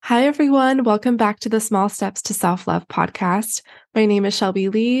Hi, everyone. Welcome back to the Small Steps to Self-Love podcast. My name is Shelby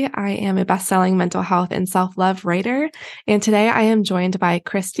Lee. I am a best-selling mental health and self-love writer. And today I am joined by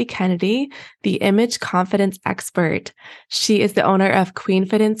Christy Kennedy, the image confidence expert. She is the owner of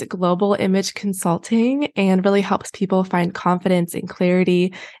Queenfidence Global Image Consulting and really helps people find confidence and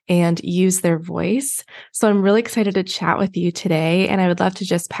clarity and use their voice. So I'm really excited to chat with you today. And I would love to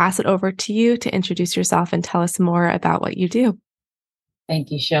just pass it over to you to introduce yourself and tell us more about what you do. Thank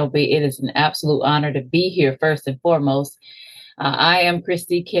you, Shelby. It is an absolute honor to be here, first and foremost. I am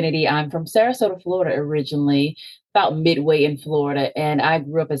Christy Kennedy. I'm from Sarasota, Florida, originally, about midway in Florida, and I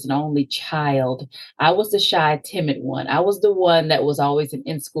grew up as an only child. I was the shy, timid one. I was the one that was always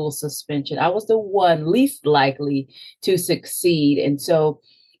in school suspension. I was the one least likely to succeed. And so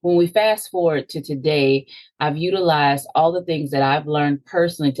when we fast forward to today, I've utilized all the things that I've learned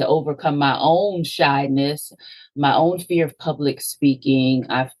personally to overcome my own shyness, my own fear of public speaking.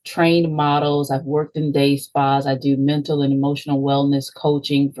 I've trained models. I've worked in day spas. I do mental and emotional wellness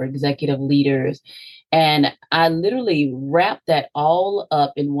coaching for executive leaders. And I literally wrap that all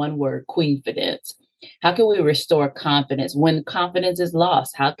up in one word, Queenfidence. How can we restore confidence when confidence is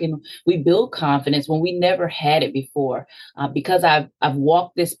lost? How can we build confidence when we never had it before? Because I've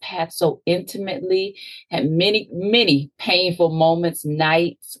walked this path so intimately, had many painful moments,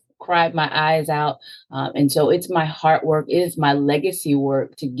 nights, cried my eyes out. And so it's my heart work, it is my legacy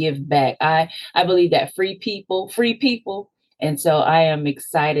work to give back. I believe that free people. And so I am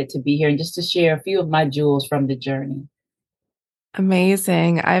excited to be here and just to share a few of my jewels from the journey.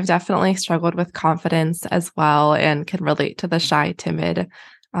 Amazing. I've definitely struggled with confidence as well and can relate to the shy, timid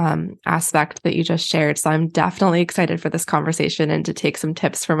aspect that you just shared. So I'm definitely excited for this conversation and to take some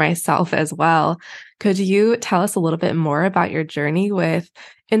tips for myself as well. Could you tell us a little bit more about your journey with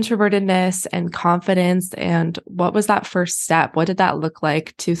introvertedness and confidence? And what was that first step? What did that look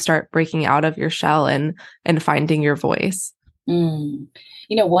like to start breaking out of your shell and finding your voice? Mm.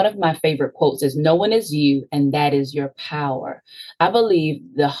 One of my favorite quotes is, "No one is you, and that is your power." I believe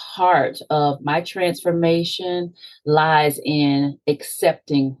the heart of my transformation lies in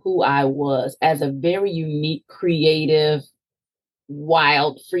accepting who I was as a very unique, creative,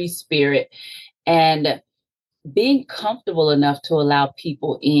 wild, free spirit, and being comfortable enough to allow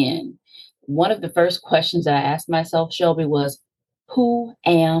people in. One of the first questions that I asked myself, Shelby, was, "Who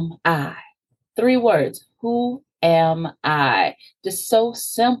am I?" Three words. Who am I? Just so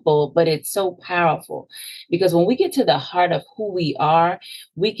simple, but it's so powerful because when we get to the heart of who we are,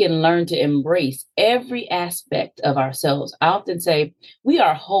 we can learn to embrace every aspect of ourselves. I often say we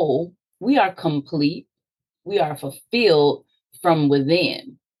are whole, we are complete, we are fulfilled from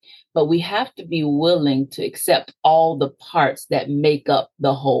within, but we have to be willing to accept all the parts that make up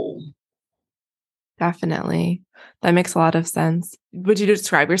the whole. Definitely. That makes a lot of sense. Would you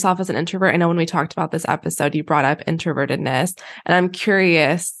describe yourself as an introvert? I know when we talked about this episode, you brought up introvertedness, and I'm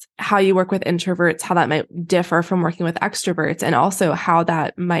curious how you work with introverts, how that might differ from working with extroverts, and also how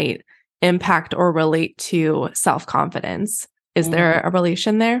that might impact or relate to self-confidence. Is there Mhm. a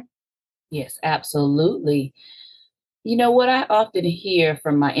relation there? Yes, absolutely. What I often hear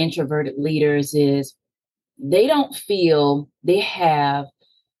from my introverted leaders is they don't feel they have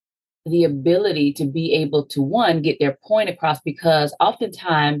the ability to be able to, one, get their point across because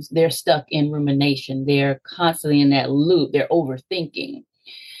oftentimes they're stuck in rumination. They're constantly in that loop. They're overthinking.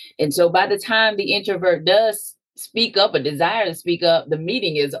 And so by the time the introvert does speak up, a desire to speak up, the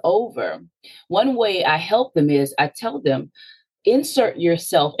meeting is over. One way I help them is I tell them, insert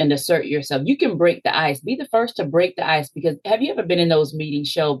yourself and assert yourself. You can break the ice. Be the first to break the ice because have you ever been in those meetings,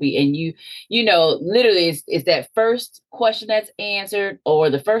 Shelby, and literally it's that first question that's answered or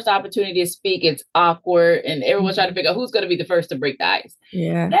the first opportunity to speak, it's awkward and everyone's trying to Mhm. figure out who's going to be the first to break the ice.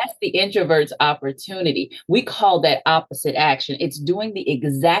 Yeah, That's the introvert's opportunity. We call that opposite action. It's doing the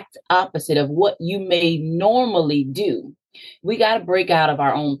exact opposite of what you may normally do. We got to break out of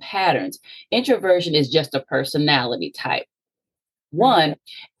our own patterns. Introversion is just a personality type. right. One,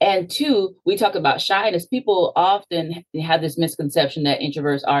 and two, we talk about shyness. People often have this misconception that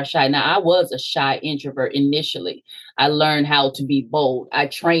introverts are shy. Now, I was a shy introvert initially. I learned how to be bold. I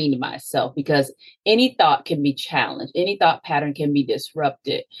trained myself because any thought can be challenged, any thought pattern can be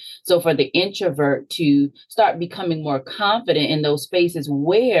disrupted. So, for the introvert to start becoming more confident in those spaces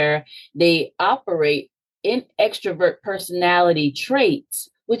where they operate in extrovert personality traits,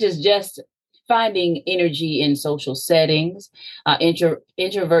 which is just finding energy in social settings,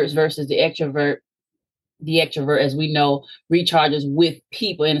 introverts versus the extrovert. The extrovert, as we know, recharges with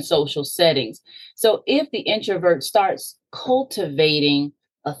people in social settings. So if the introvert starts cultivating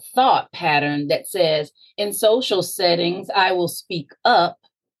a thought pattern that says, in social settings, I will speak up,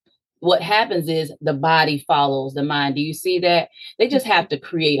 what happens is the body follows the mind. Do you see that? They just have to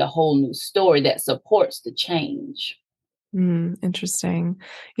create a whole new story that supports the change. Interesting.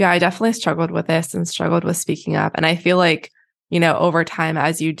 Yeah, I definitely struggled with this and struggled with speaking up. And I feel like, over time,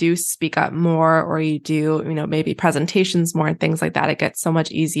 as you do speak up more or you do, maybe presentations more and things like that, it gets so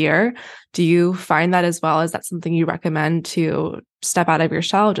much easier. Do you find that as well? Is that something you recommend to step out of your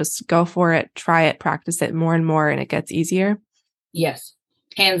shell? Just go for it, try it, practice it more and more, and it gets easier? Yes,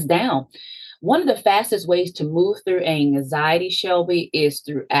 hands down. One of the fastest ways to move through anxiety, Shelby, is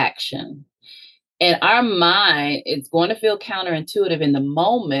through action. And our mind, it's going to feel counterintuitive in the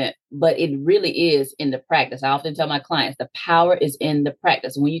moment, but it really is in the practice. I often tell my clients the power is in the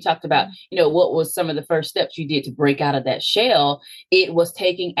practice. When you talked about, what was some of the first steps you did to break out of that shell, it was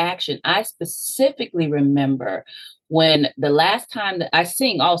taking action. I specifically remember when the last time that I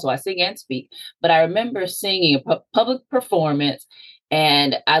sing, also I sing and speak, but I remember singing a public performance.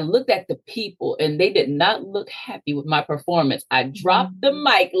 And I looked at the people and they did not look happy with my performance. I dropped the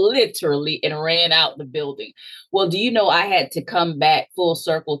mic literally and ran out the building. Well, do you know I had to come back full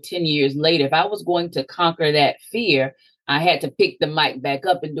circle 10 years later? If I was going to conquer that fear, I had to pick the mic back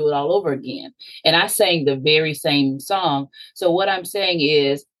up and do it all over again. And I sang the very same song. So what I'm saying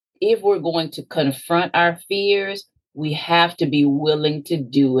is, if we're going to confront our fears, we have to be willing to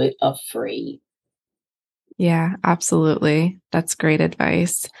do it afraid. Yeah, absolutely. That's great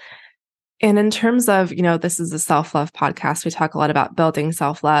advice. And in terms of, this is a self-love podcast, we talk a lot about building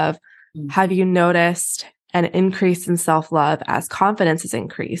self-love. Have you noticed an increase in self-love as confidence has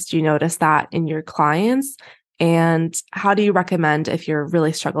increased? Do you notice that in your clients? And how do you recommend, if you're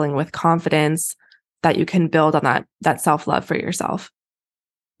really struggling with confidence, that you can build on that self-love for yourself?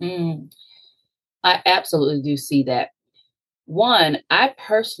 I absolutely do see that. One, I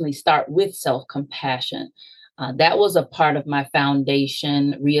personally start with self-compassion. That was a part of my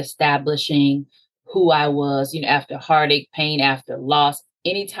foundation, reestablishing who I was, after heartache, pain, after loss.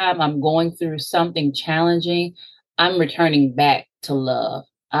 Anytime I'm going through something challenging, I'm returning back to love.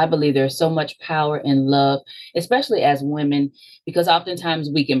 I believe there's so much power in love, especially as women, because oftentimes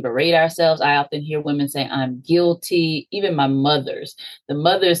we can berate ourselves. I often hear women say, I'm guilty. Even my mothers, the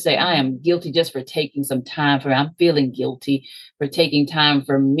mothers say, I am guilty just for taking some time for me. I'm feeling guilty for taking time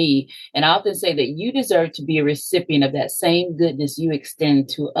for me. And I often say that you deserve to be a recipient of that same goodness you extend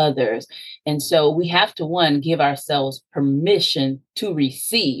to others. And so we have to, one, give ourselves permission to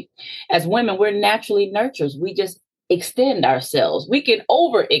receive. As women, we're naturally nurturers. We just extend ourselves. We can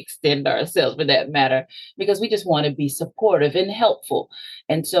overextend ourselves for that matter, because we just want to be supportive and helpful.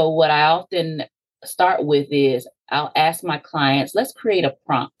 And so what I often start with is I'll ask my clients, let's create a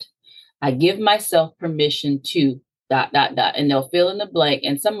prompt. I give myself permission to ... And they'll fill in the blank.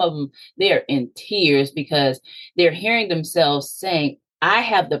 And some of them, they're in tears because they're hearing themselves saying, I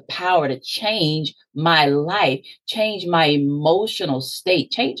have the power to change my life, change my emotional state,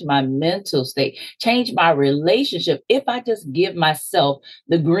 change my mental state, change my relationship if I just give myself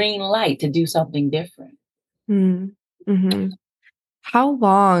the green light to do something different. Mm-hmm. How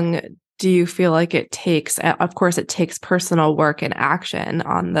long do you feel like it takes? Of course, it takes personal work and action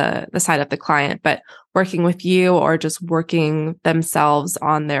on the side of the client, but working with you or just working themselves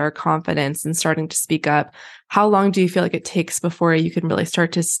on their confidence and starting to speak up, how long do you feel like it takes before you can really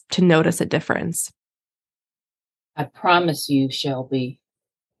start to notice a difference? I promise you, Shelby,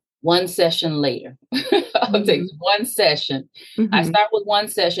 one session later. I'll take one session. I start with one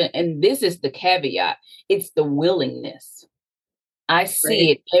session, and this is the caveat. It's the willingness. I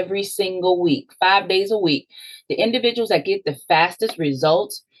see it every single week, 5 days a week. The individuals that get the fastest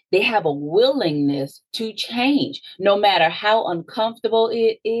results, they have a willingness to change, no matter how uncomfortable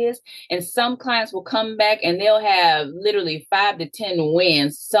it is. And some clients will come back and they'll have literally 5 to 10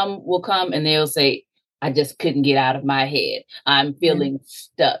 wins. Some will come and they'll say, I just couldn't get out of my head. I'm feeling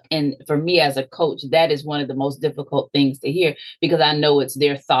stuck. And for me as a coach, that is one of the most difficult things to hear, because I know it's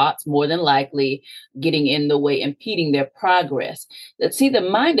their thoughts more than likely getting in the way, impeding their progress. See, the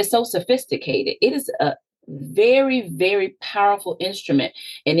mind is so sophisticated. It is a very, very powerful instrument,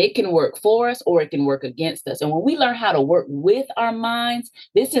 and it can work for us or it can work against us. And when we learn how to work with our minds,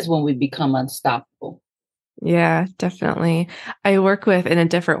 this is when we become unstoppable. Yeah, definitely. I work in a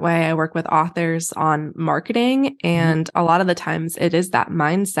different way. I work with authors on marketing, and a lot of the times it is that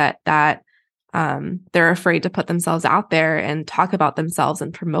mindset that they're afraid to put themselves out there and talk about themselves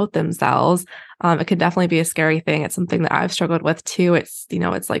and promote themselves. It can definitely be a scary thing. It's something that I've struggled with too. It's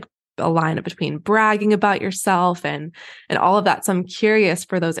like a line between bragging about yourself and all of that. So I'm curious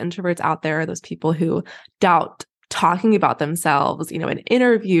for those introverts out there, those people who doubt talking about themselves, in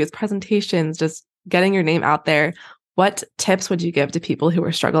interviews, presentations, just getting your name out there. What tips would you give to people who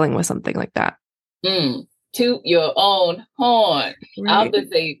are struggling with something like that? Toot your own horn. I Right.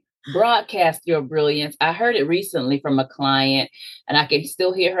 often say, broadcast your brilliance. I heard it recently from a client, and I can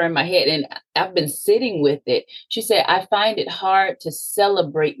still hear her in my head, and I've been sitting with it. She said, I find it hard to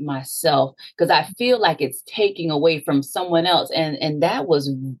celebrate myself because I feel like it's taking away from someone else. And that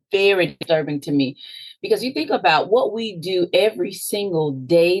was very disturbing to me. Because you think about what we do every single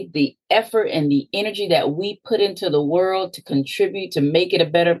day, the effort and the energy that we put into the world to contribute to make it a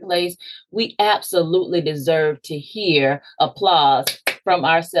better place, we absolutely deserve to hear applause from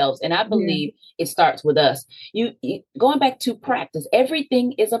ourselves. And I believe it starts with us. You going back to practice,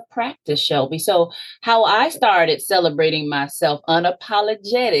 everything is a practice, Shelby. So how I started celebrating myself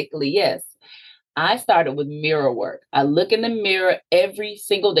unapologetically, yes, I started with mirror work. I look in the mirror every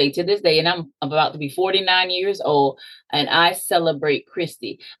single day to this day, and I'm about to be 49 years old, and I celebrate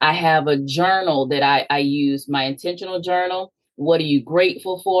Christy. I have a journal that I use, my intentional journal. What are you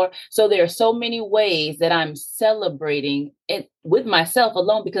grateful for? So there are so many ways that I'm celebrating it with myself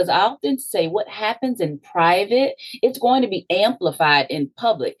alone, because I often say what happens in private, it's going to be amplified in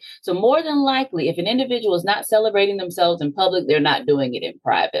public. So more than likely, if an individual is not celebrating themselves in public, they're not doing it in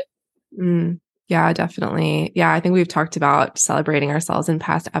private. Mm, yeah, definitely. Yeah, I think we've talked about celebrating ourselves in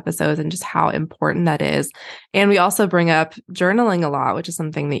past episodes and just how important that is. And we also bring up journaling a lot, which is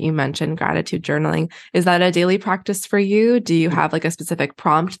something that you mentioned, gratitude journaling. Is that a daily practice for you? Do you have like a specific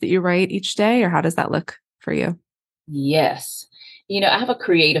prompt that you write each day, or how does that look for you? Yes. I have a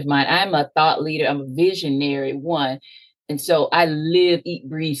creative mind. I'm a thought leader. I'm a visionary one. And so I live, eat,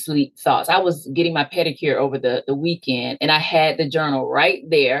 breathe, sleep thoughts. I was getting my pedicure over the weekend, and I had the journal right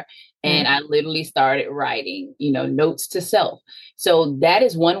there. And Right. I literally started writing, notes to self. So that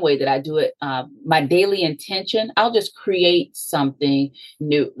is one way that I do it. My daily intention, I'll just create something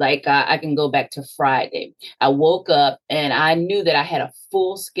new. Like I can go back to Friday. I woke up and I knew that I had a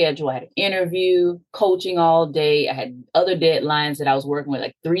full schedule. I had an interview, coaching all day. I had other deadlines that I was working with,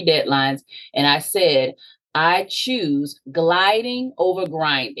 like 3 deadlines. And I said, I choose gliding over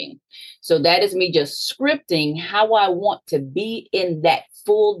grinding. So that is me just scripting how I want to be in that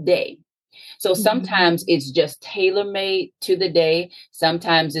full day. So Mhm. sometimes it's just tailor made to the day.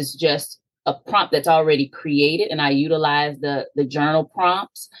 Sometimes it's just a prompt that's already created, and I utilize the journal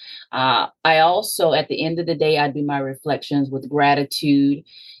prompts. I also, at the end of the day, I do my reflections with gratitude.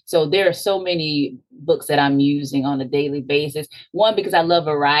 So there are so many books that I'm using on a daily basis. One, because I love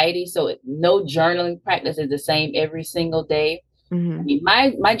variety. So no journaling practice is the same every single day. I Mhm. mean,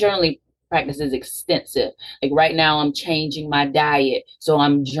 my journaling practice is extensive. Like right now, I'm changing my diet. So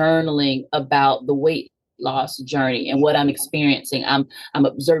I'm journaling about the weight loss journey and what I'm experiencing. I'm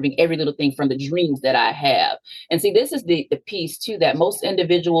observing every little thing from the dreams that I have. And see, this is the piece too that most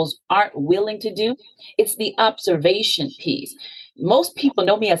individuals aren't willing to do. It's the observation piece. Most people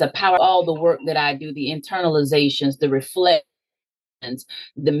know me as a power, all the work that I do, the internalizations, the reflect,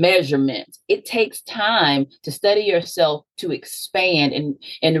 the measurements. It takes time to study yourself, to expand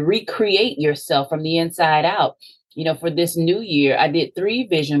and recreate yourself from the inside out. For this new year, I did 3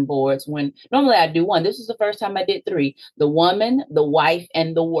 vision boards when normally I do one. This is the first time I did 3: the woman, the wife,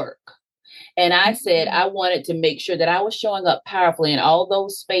 and the work. And I said Mhm. I wanted to make sure that I was showing up powerfully in all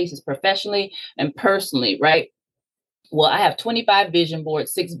those spaces, professionally and personally, right? Well, I have 25 vision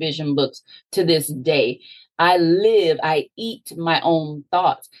boards, 6 vision books to this day. I eat my own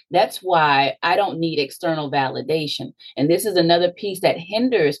thoughts. That's why I don't need external validation. And this is another piece that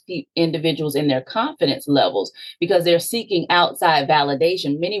hinders individuals in their confidence levels because they're seeking outside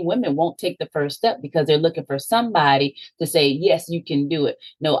validation. Many women won't take the first step because they're looking for somebody to say, yes, you can do it.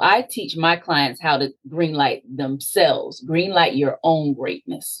 No, I teach my clients how to greenlight themselves, greenlight your own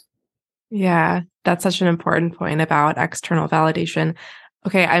greatness. Yeah, that's such an important point about external validation.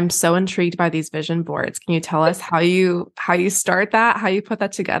 Okay, I'm so intrigued by these vision boards. Can you tell us how you start that, how you put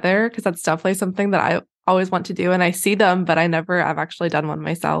that together? Because that's definitely something that I always want to do, and I see them, but I've actually done one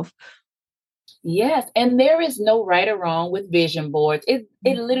myself. Yes, and there is no right or wrong with vision boards. It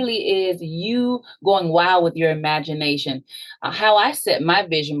literally is you going wild with your imagination. How I set my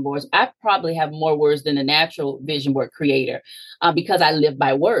vision boards, I probably have more words than the natural vision board creator because I live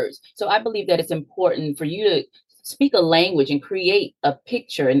by words. So I believe that it's important for you to speak a language and create a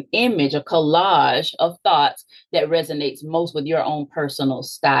picture, an image, a collage of thoughts that resonates most with your own personal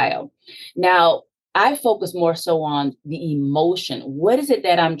style. Now, I focus more so on the emotion. What is it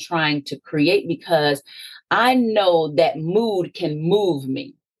that I'm trying to create? Because I know that mood can move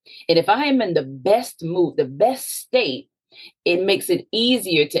me. And if I am in the best mood, the best state, It makes it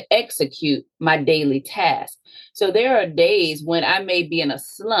easier to execute my daily task. So there are days when I may be in a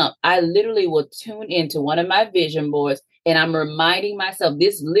slump. I literally will tune into one of my vision boards and I'm reminding myself,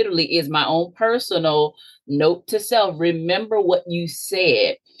 this literally is my own personal note to self. Remember what you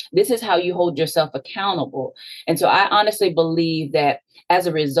said. This is how you hold yourself accountable. And so I honestly believe that as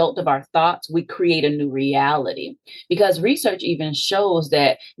a result of our thoughts, we create a new reality, because research even shows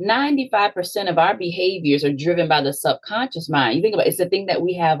that 95% of our behaviors are driven by the subconscious mind. You think about it, it's the thing that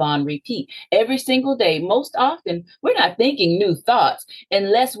we have on repeat every single day. Most often, we're not thinking new thoughts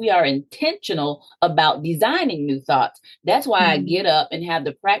unless we are intentional about designing new thoughts. That's why I get up and have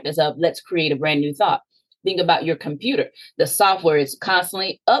the practice of let's create a brand new thought. Think about your computer. The software is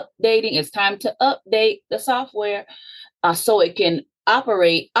constantly updating. It's time to update the software so it can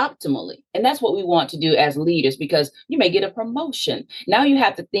operate optimally. And that's what we want to do as leaders, because you may get a promotion. Now you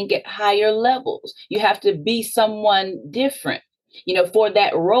have to think at higher levels. You have to be someone different, for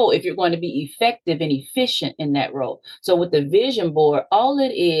that role, if you're going to be effective and efficient in that role. So with the vision board, all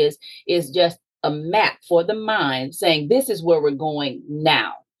it is just a map for the mind saying, this is where we're going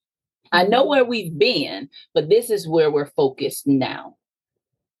now. I know where we've been, but this is where we're focused now.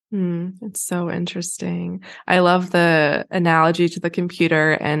 It's so interesting. I love the analogy to the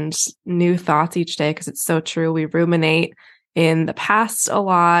computer and new thoughts each day, because it's so true. We ruminate in the past a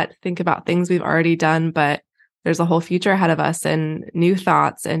lot, think about things we've already done, but there's a whole future ahead of us and new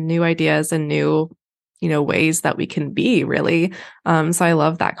thoughts and new ideas and new, ways that we can be, really. So I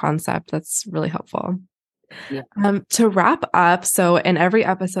love that concept. That's really helpful. Yeah. To wrap up, so in every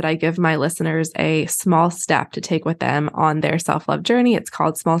episode, I give my listeners a small step to take with them on their self-love journey. It's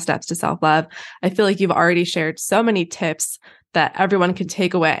called Small Steps to Self-Love. I feel like you've already shared so many tips that everyone can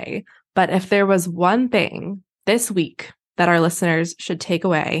take away. But if there was one thing this week that our listeners should take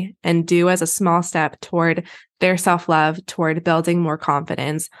away and do as a small step toward their self-love, toward building more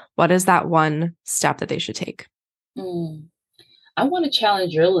confidence, what is that one step that they should take? I want to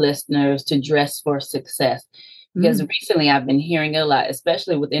challenge your listeners to dress for success, because recently I've been hearing a lot,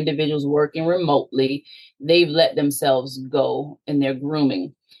 especially with individuals working remotely. They've let themselves go in their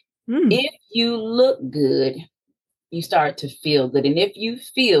grooming. If you look good, you start to feel good. And if you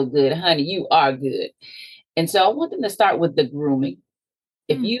feel good, honey, you are good. And so I want them to start with the grooming.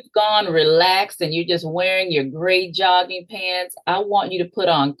 If you've gone relaxed and you're just wearing your gray jogging pants, I want you to put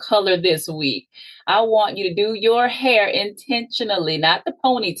on color this week. I want you to do your hair intentionally, not the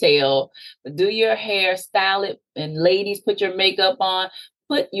ponytail, but do your hair, style it. And ladies, put your makeup on,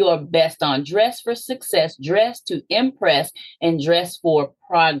 put your best on. Dress for success, dress to impress, and dress for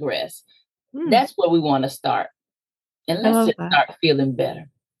progress. That's where we want to start. And let's just start feeling better.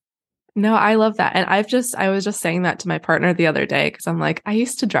 No, I love that. And I was just saying that to my partner the other day, because I'm like, I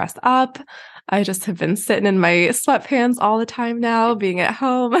used to dress up. I just have been sitting in my sweatpants all the time now, being at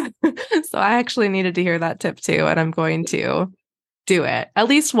home. So I actually needed to hear that tip too. And I'm going to do it at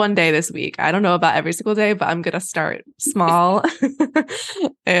least one day this week. I don't know about every single day, but I'm going to start small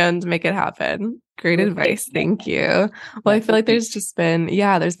and make it happen. Great advice. Thank you. Well, I feel like there's been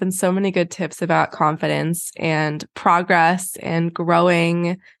so many good tips about confidence and progress and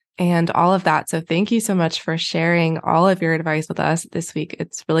growing and all of that. So thank you so much for sharing all of your advice with us this week.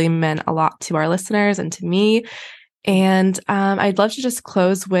 It's really meant a lot to our listeners and to me. And I'd love to just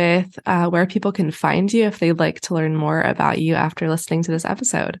close with where people can find you if they'd like to learn more about you after listening to this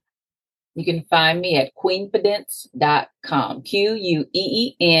episode. You can find me at queenfidence.com,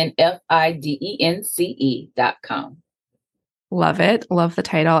 QUEENFIDENCE.com. Love it. Love the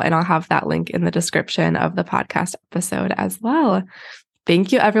title. And I'll have that link in the description of the podcast episode as well.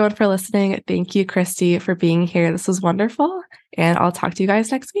 Thank you, everyone, for listening. Thank you, Christy, for being here. This was wonderful. And I'll talk to you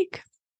guys next week.